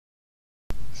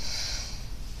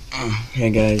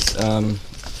Hey guys,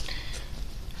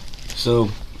 so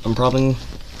I'm probably,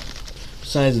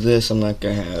 besides this, I'm not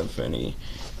gonna have any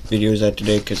videos out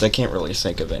today because I can't really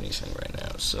think of anything right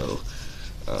now. So,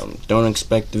 don't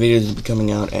expect the videos to be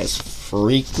coming out as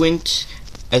frequent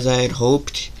as I had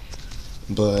hoped,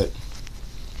 but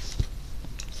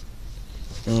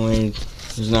anyway,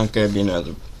 there's not gonna be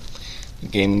another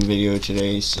gaming video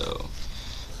today, so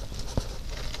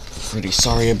pretty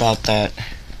sorry about that.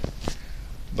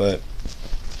 But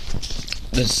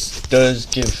this does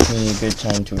give me a good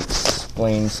time to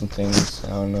explain some things.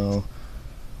 I don't know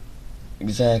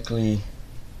exactly.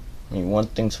 I mean, one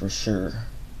thing's for sure.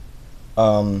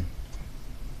 With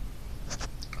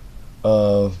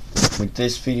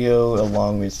this video,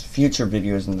 along with future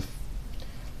videos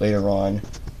later on,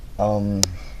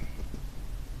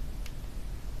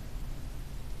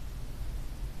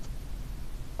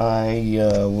 I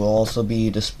will also be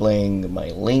displaying my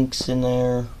links in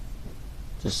there,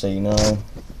 just so you know,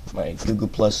 my Google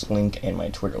Plus link and my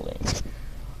Twitter link.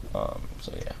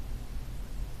 So yeah.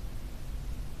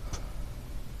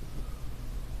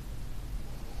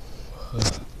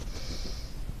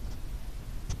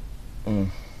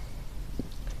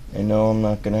 I know I'm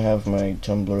not gonna have my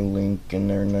Tumblr link in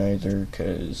there neither,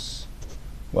 cause,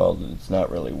 well, it's not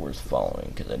really worth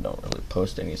following, cause I don't really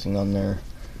post anything on there.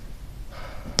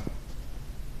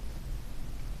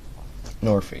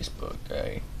 Nor Facebook.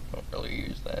 I don't really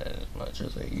use that as much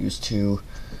as I used to.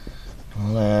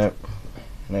 All that,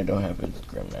 and I don't have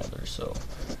Instagram neither. So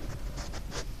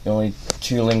the only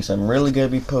two links I'm really gonna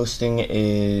be posting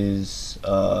is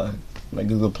my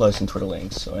Google Plus and Twitter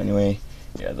links. So anyway,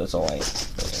 yeah, that's all I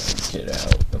really get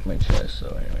out of my chest. So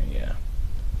anyway, yeah.